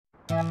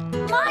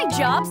My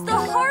job's the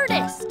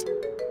hardest.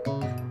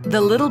 The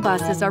little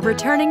buses are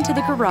returning to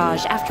the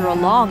garage after a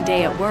long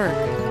day at work.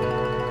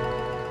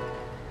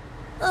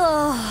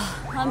 Oh,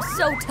 I'm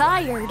so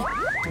tired.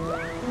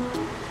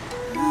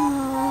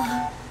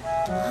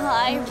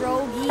 Hi,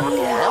 Rogi.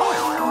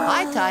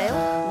 Hi,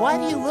 Taiyo. Why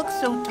do you look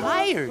so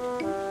tired?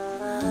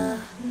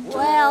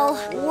 Well,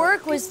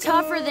 work was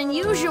tougher than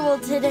usual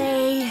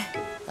today.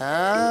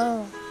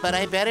 Oh, but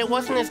I bet it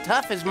wasn't as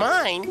tough as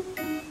mine.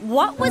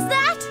 What was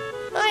that?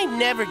 I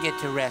never get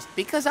to rest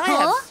because I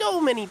have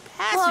so many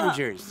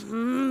passengers.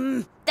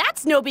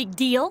 That's no big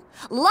deal.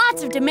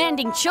 Lots of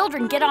demanding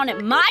children get on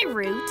at my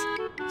route.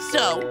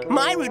 So,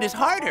 my route is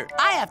harder.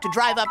 I have to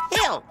drive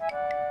uphill.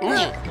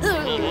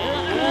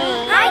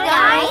 Hi,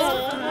 guys.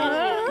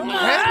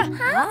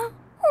 Huh?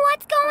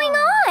 What's going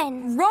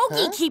on?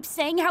 Rogi keeps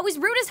saying how his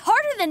route is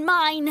harder than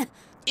mine.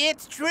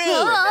 It's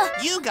true.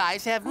 You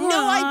guys have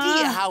no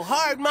idea how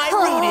hard my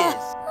route is.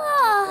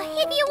 Oh,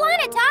 if you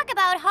want to talk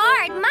about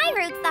hard, my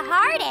route's the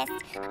hardest.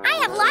 I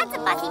have lots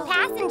of fussy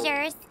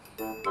passengers.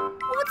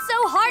 What's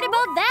so hard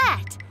about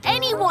that?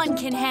 Anyone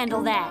can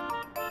handle that.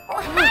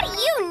 Well, how do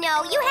you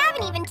know? You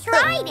haven't even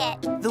tried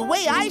it. The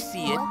way I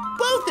see it,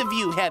 both of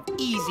you have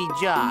easy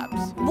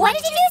jobs. What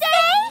did you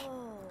say?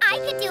 I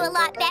could do a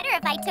lot better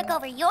if I took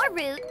over your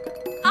route.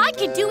 I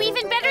could do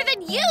even better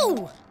than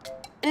you.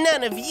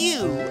 None of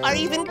you are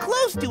even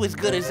close to as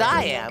good as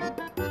I am.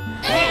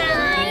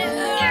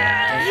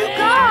 You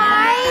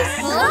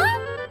guys!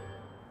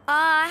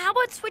 How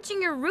about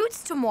switching your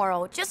routes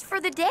tomorrow, just for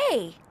the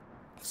day?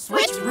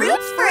 Switch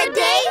routes for a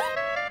day?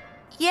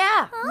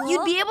 Yeah,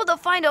 you'd be able to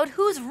find out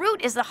whose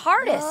route is the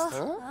hardest.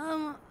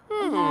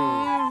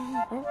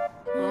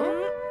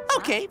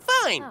 Okay,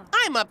 fine.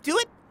 I'm up to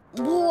it.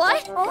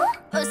 What?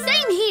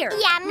 Same here.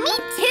 Yeah, me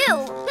too.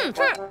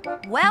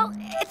 Well,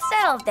 it's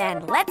settled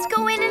then. Let's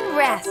go in and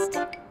rest.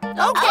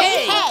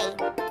 Okay.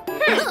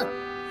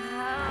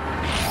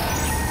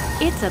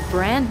 It's a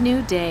brand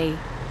new day.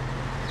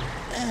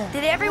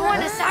 Did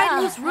everyone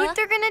decide whose route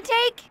they're gonna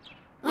take?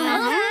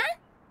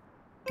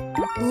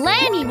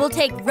 Lani will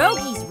take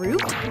Rogi's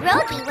route.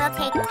 Rogi will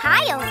take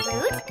Tayo's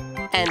route.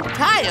 And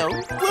Taiyo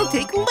will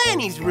take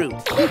Lani's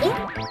route.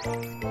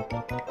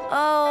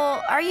 Oh,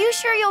 are you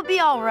sure you'll be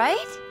all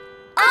right?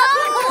 Of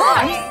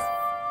course.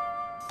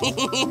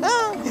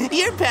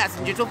 Your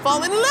passengers will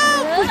fall in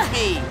love with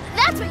me.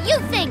 That's what you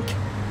think.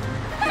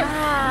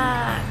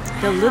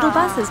 The little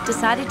buses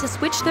decided to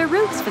switch their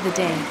routes for the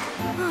day.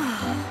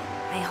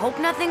 I hope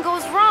nothing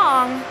goes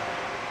wrong.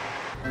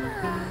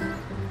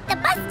 The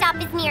bus stop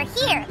is near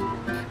here.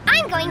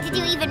 I'm going to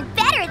do even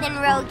better than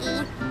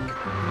Rogi.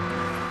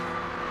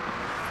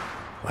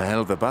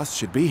 Well, the bus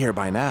should be here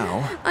by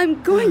now.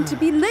 I'm going to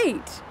be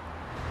late.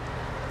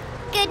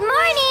 Good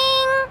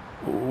morning.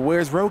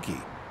 Where's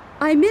Rogi?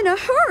 I'm in a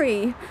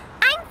hurry.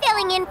 I'm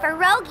filling in for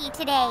Rogi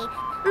today.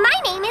 My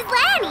name is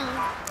Lani.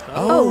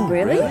 Oh,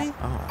 really?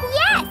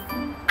 Yes.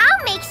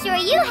 I'll make sure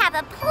you have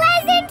a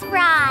pleasant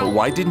ride.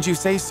 Why didn't you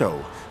say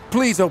so?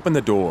 Please open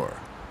the door.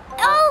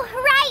 Oh,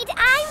 right.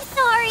 I'm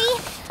sorry.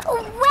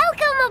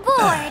 Welcome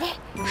aboard.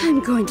 I'm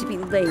going to be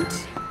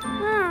late.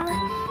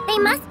 They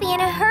must be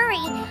in a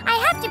hurry. I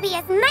have to be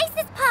as nice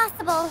as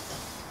possible.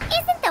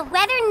 Isn't the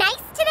weather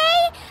nice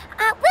today?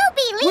 We'll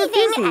be leaving.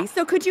 We're busy,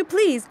 so could you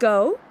please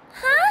go?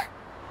 Huh?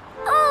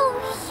 Oh,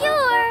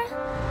 sure.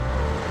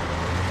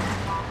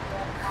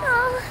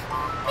 Oh,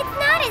 it's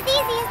not as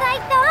easy as I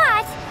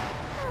thought.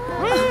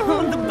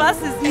 The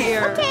bus is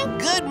here. Okay.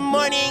 Good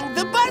morning.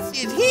 The bus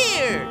is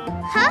here.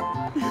 Huh?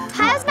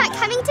 Tayo's not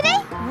coming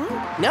today?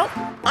 Nope.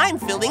 I'm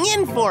filling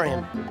in for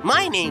him.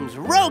 My name's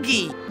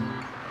Rogi.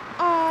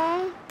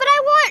 Oh, but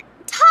I want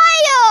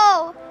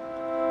Tayo!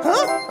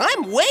 Huh?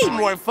 I'm way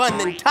more fun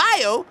than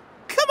Taiyo.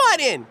 Come on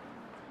in.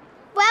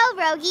 Well,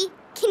 Rogi,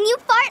 can you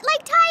fart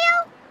like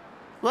Tayo?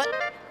 What?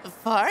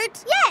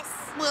 Fart? Yes!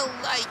 Well,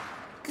 I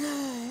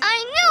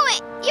knew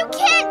it! You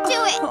can't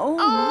do it! Oh.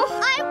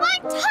 I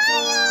want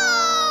Tayo!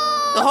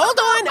 Hold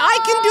on, I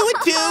can do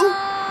it too.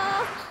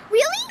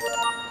 Really?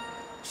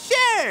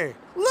 Sure.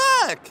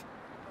 Look.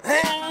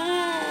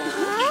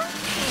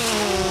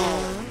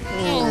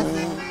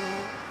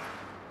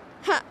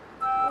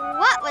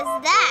 What was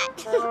that?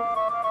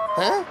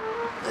 Huh?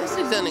 This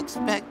is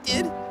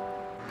unexpected.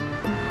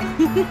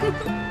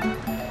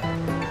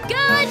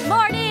 Good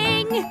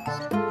morning.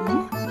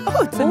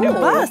 Oh, it's a new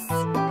bus.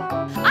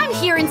 I'm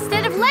here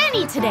instead of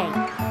Lani today.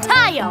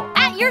 Tayo,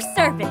 at your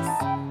service.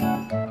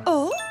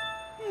 Oh?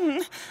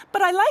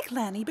 But I like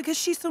Lani because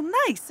she's so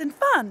nice and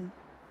fun.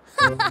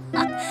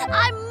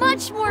 I'm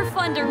much more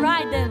fun to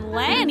ride than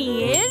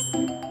Lani is.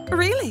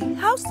 Really?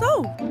 How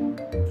so?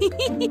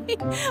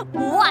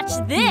 Watch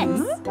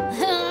this.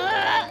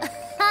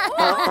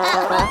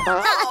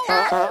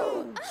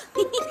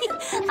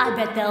 I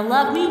bet they'll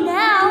love me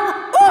now.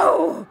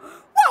 Oh!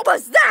 What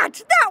was that?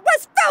 That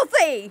was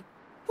filthy!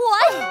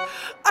 What?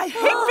 I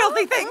hate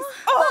filthy things.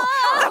 Oh,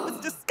 that was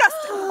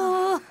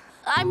disgusting.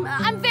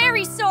 I'm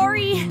very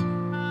sorry.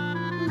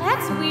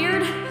 That's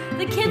weird.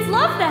 The kids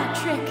love that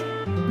trick.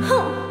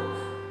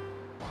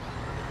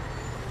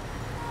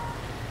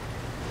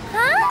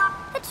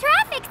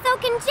 so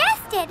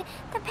congested.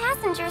 The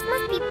passengers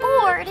must be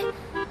bored.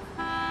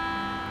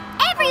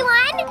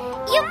 Everyone,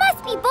 you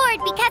must be bored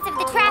because of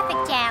the traffic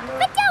jam.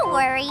 But don't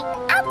worry,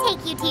 I'll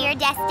take you to your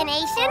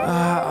destination.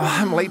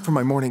 I'm late for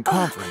my morning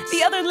conference.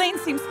 The other lane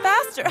seems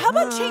faster. How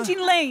about changing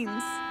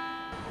lanes?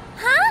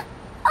 Huh?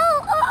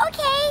 Oh,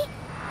 okay.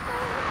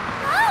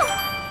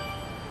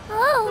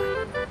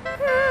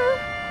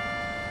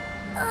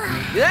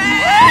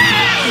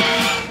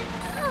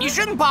 You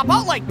shouldn't pop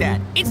out like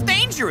that. It's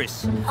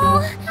dangerous.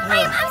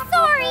 I'm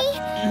sorry.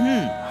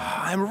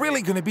 I'm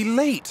really gonna be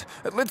late.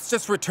 Let's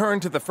just return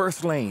to the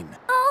first lane.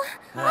 Oh,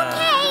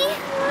 okay.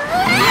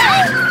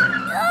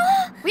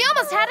 We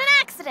almost had an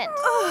accident.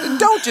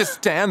 Don't just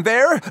stand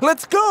there.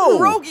 Let's go.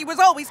 Rogi was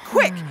always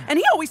quick, and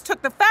he always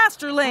took the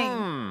faster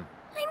lane.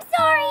 I'm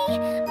sorry.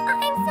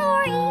 I'm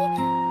sorry.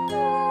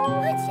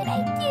 What should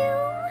I do?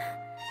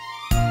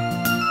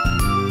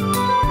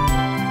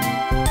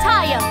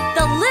 Taiyo,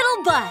 the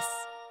little bus.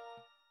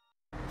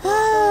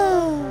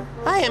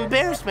 I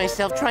embarrassed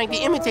myself trying to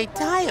imitate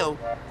Taiyo.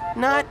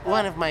 Not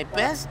one of my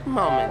best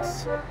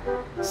moments.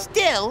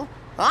 Still,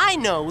 I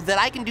know that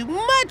I can do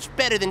much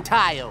better than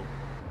Taiyo.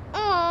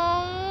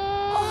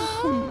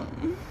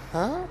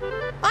 Huh?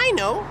 I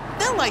know.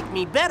 They'll like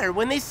me better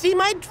when they see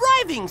my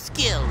driving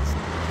skills.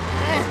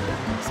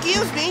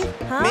 Excuse me.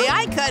 May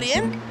I cut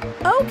in?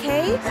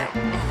 Okay.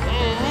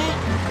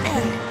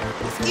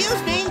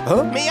 Excuse me.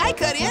 Huh? May I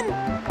cut in?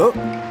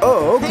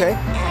 Oh, okay.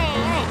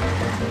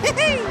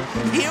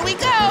 Here we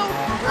go.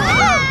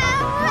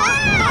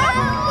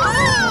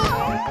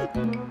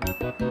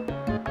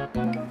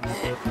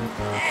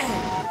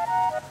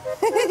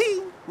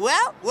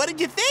 Well, what did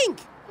you think?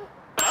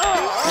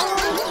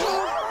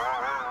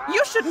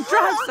 You shouldn't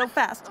drive so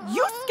fast.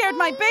 You scared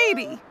my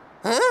baby.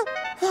 Huh?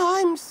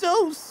 I'm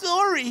so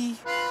sorry.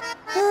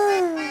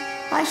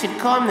 I should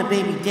calm the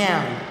baby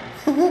down.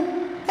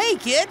 Hey,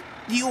 kid,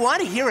 do you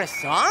want to hear a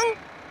song?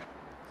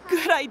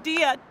 Good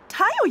idea.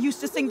 Taiyo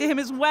used to sing to him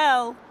as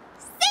well.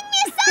 Sing me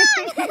a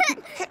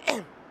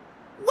song!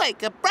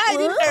 Wake up bright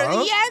and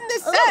early and the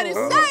sun is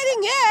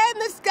shining in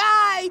the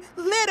sky.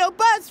 Little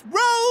bus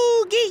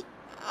Rogi.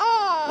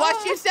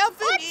 Wash yourself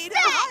and eat a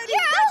hearty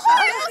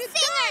breakfast.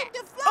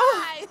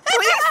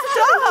 Please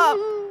stop.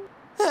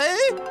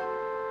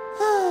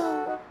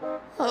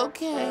 Huh?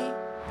 Okay.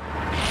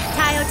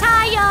 Taiyo,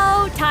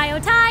 Taiyo, Taiyo,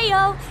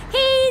 Taiyo.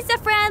 He's a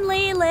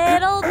friendly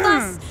little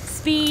bus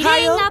speeding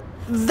Taiyo? up.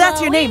 That's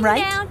your name,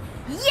 slowing right? down.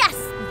 Yes,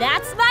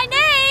 that's my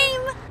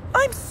name.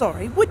 I'm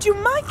sorry. Would you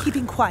mind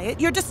keeping quiet?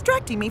 You're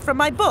distracting me from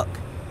my book.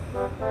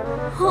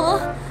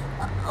 Huh?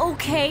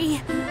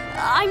 Okay,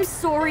 I'm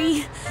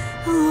sorry.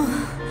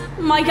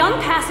 My young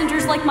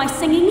passengers like my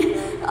singing.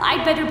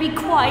 I'd better be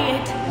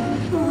quiet.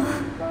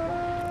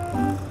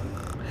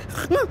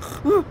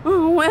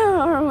 Where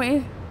are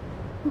we?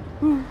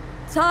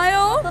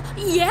 Taiyo?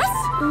 Yes?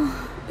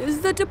 Is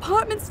the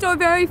department store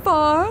very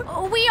far?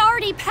 We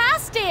already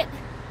passed it.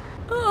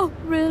 Oh,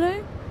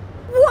 really?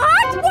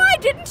 What? Why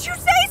didn't you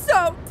say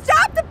so?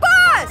 Stop the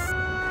bus!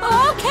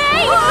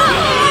 Okay.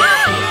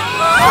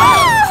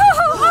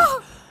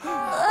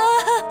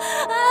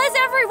 Is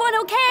everyone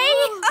okay?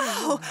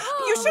 Oh,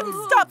 you shouldn't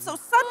stop so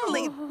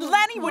suddenly.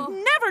 Lani would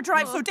never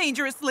drive so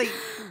dangerously.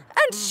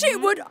 And she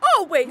would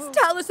always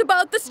tell us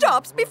about the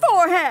stops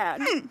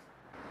beforehand.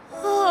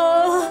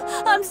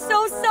 Oh, I'm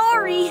so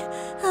sorry.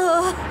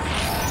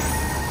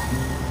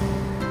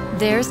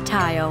 There's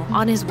Taiyo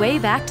on his way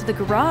back to the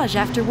garage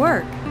after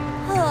work.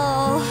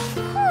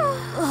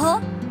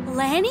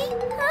 Lani?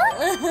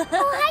 Oh,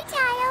 hi,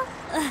 Taiyo.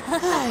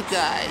 Hi,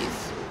 guys.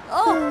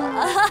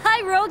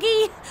 Hi,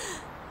 Rogi.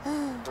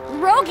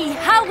 Rogi,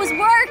 how was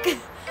work?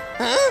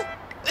 Huh?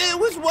 It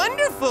was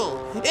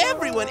wonderful.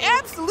 Everyone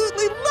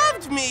absolutely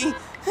loved me.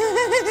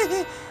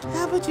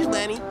 How about you,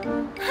 Lani?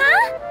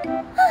 Huh?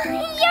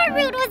 Your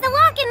route was a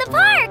walk in the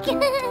park.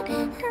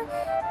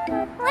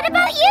 What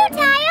about you,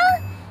 Taiyo?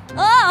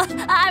 Oh,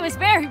 I was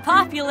very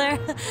popular.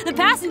 The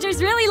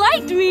passengers really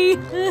liked me.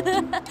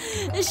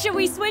 Should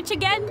we switch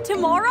again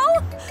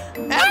tomorrow?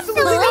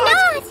 Absolutely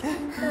not.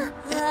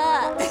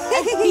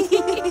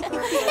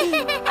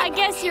 I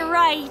guess you're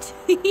right.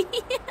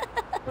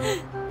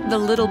 The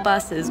little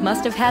buses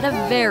must have had a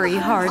very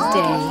hard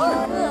day.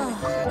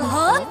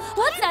 Huh?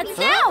 What's that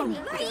sound?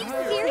 Are you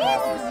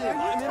serious?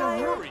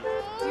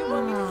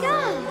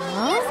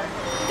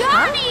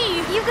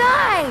 Gani! You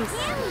guys!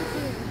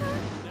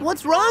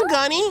 What's wrong,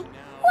 Gani?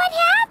 What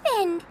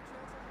happened?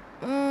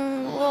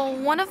 Well,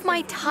 one of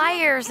my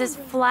tires is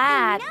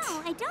flat.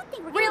 No, I don't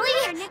think we're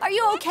Really? Are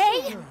you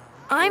okay?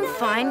 I'm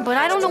fine, but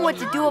I don't know what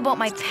to do about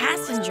my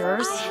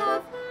passengers.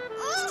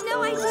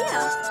 No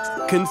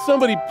idea. Can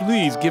somebody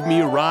please give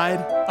me a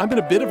ride? I'm in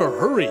a bit of a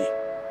hurry. Sir,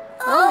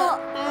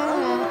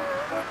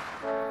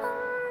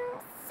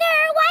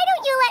 why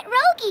don't you let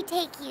Rogi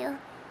take you?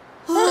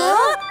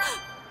 Huh?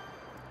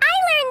 I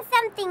learned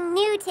something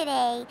new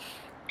today.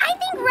 I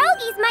think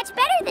Rogi's much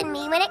better than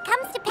me when it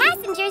comes to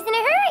passengers in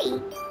a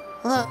hurry.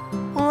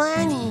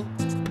 Lani.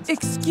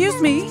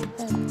 Excuse me.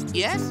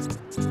 Yes?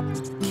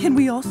 Can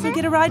we also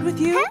get a ride with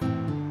you?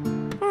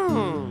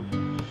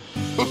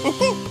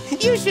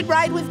 You should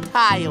ride with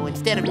Taiyo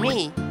instead of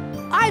me.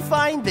 I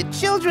find the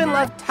children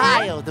love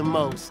Taiyo the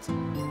most.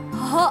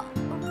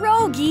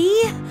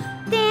 Rogi?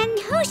 Then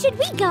who should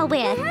we go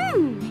with?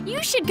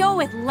 You should go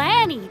with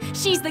Lani.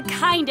 She's the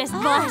kindest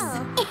bus.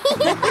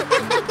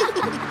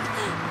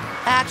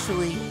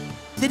 Actually,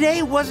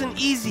 today wasn't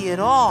easy at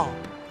all.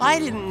 I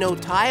didn't know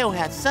Taiyo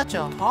had such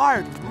a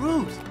hard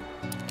route.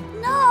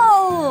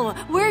 No,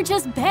 we're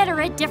just better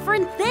at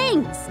different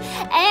things.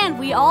 And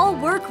we all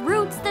work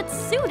routes that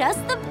suit us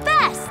the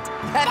best.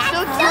 That's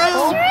so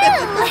true.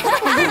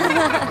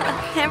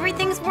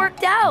 Everything's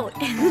worked out.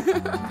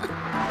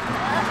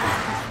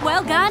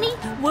 Well, Gani,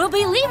 we'll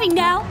be leaving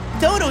now.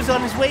 Dodo's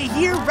on his way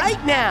here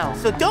right now,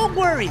 so don't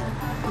worry.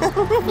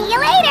 See you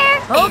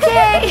later.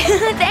 Okay,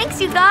 thanks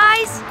you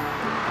guys.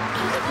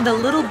 The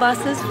little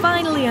buses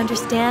finally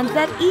understand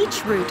that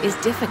each route is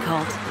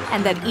difficult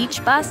and that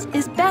each bus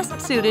is best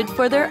suited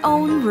for their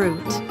own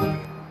route.